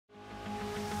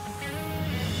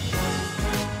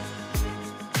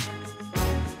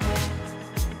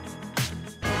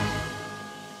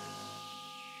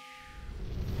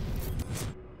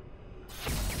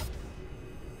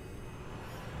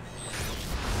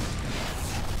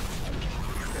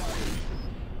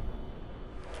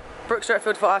Brooke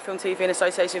Stretfield for iFilm TV in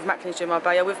association with Macklin's Gym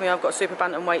Marbella. With me I've got super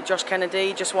bantamweight Josh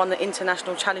Kennedy, just won the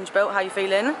International Challenge belt. How are you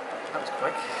feeling? That was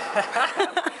quick.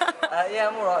 Yeah,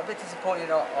 I'm alright. A bit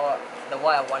disappointed on the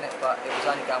way I won it, but it was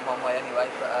only going one way anyway.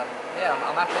 But yeah,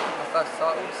 I'm happy. My first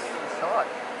title, it's alright.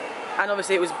 And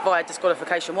obviously it was via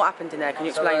disqualification. What happened in there? Can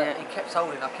you explain it? He kept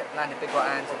holding, I kept landing big right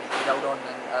hands and he'd hold on,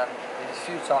 and there was a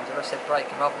few times the ref said break,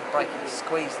 and rather than breaking, he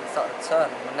squeezed and started to turn,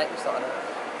 and my neck was starting to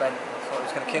bend. I thought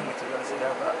it was going to kill me, to be honest with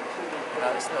you, but you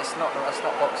know, it's not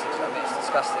boxing, so I mean, it's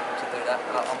disgusting to do that.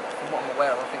 And from what I'm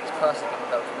aware of, I think it's personally going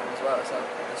to belt from him as well, so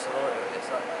the sorority of it.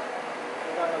 So.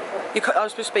 I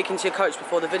was just speaking to your coach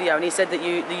before the video, and he said that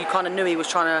you kind of knew he was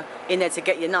trying to in there to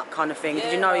get your nut kind of thing. Yeah,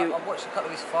 did you know? I watched a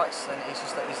couple of his fights, and it's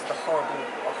just that he's the horrible,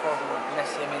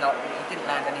 messy. I mean, like, he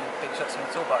didn't land any big shots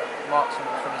at all, but marks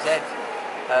from his head.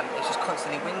 He's just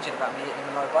constantly whinging about me hitting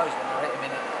him in low blows when I hit him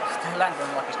in it. He landed on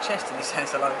like his chest, and he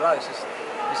sends a low blows. He's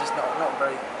just not a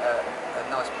very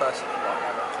nice person from what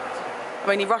I know. I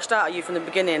mean, he rushed out at you from the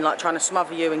beginning, like trying to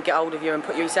smother you and get hold of you and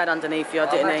put your head underneath you,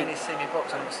 didn't he? I imagine he's seen me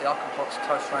box, and obviously I can box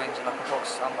close range, and I can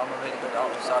box. I'm a really good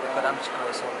artist, so I had a good amateur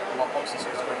career, so my boxing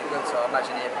skills are really good. So I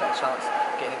imagine he had a better chance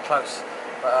getting in close.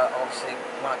 But obviously,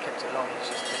 when I kept it long, he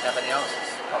just didn't have any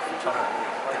answers apart from trying to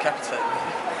decapitate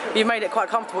me. You've made it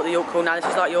quite comfortable at the York Hall now. This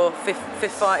is like your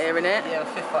fifth fight here, isn't it? Yeah,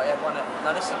 fifth fight. Yeah, one at.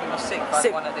 No, this will be my sixth. I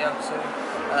won at the O2.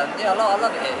 Yeah, I love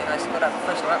it here. You know, it's got that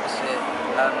professional atmosphere.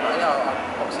 But yeah,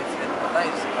 I'm boxing to the end of my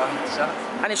days.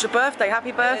 And it's your birthday. Happy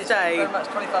birthday! Yeah, it's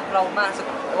very much 25-year-old man. So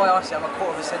the way I see it, I'm a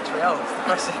quarter of a century old. It's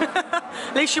depressing.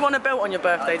 At least you won a belt on your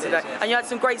birthday today, yeah. And you had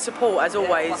some great support as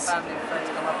always. My family and friends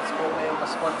come up and support me, all my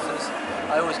sponsors.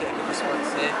 I always get a good response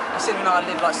here. Considering I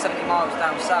live like 70 miles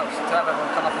down south, so to have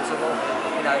everyone come up and support me,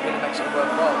 you know, it really makes it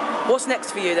worthwhile. What's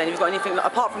next for you then? Have you got anything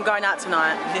apart from going out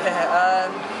tonight? Yeah,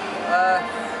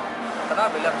 I don't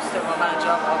know, really. I'm still my manager.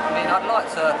 I mean, I'd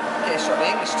like to get a shot at the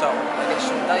English title, against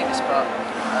Sean Davis, but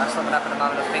that's not going to happen at the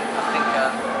moment. I think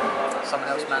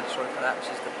someone else mandatory for that,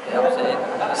 which is the opposite.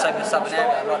 Same in the Southern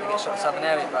area. I'd like to get a shot at the Southern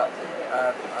area, but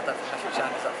I don't think Matthew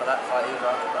Chandler's up for that fight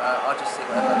either. But I'll just see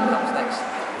whatever comes next.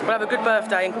 Well, have a good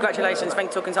birthday and congratulations.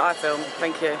 Thanks for talking to iFilm.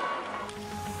 Thank you.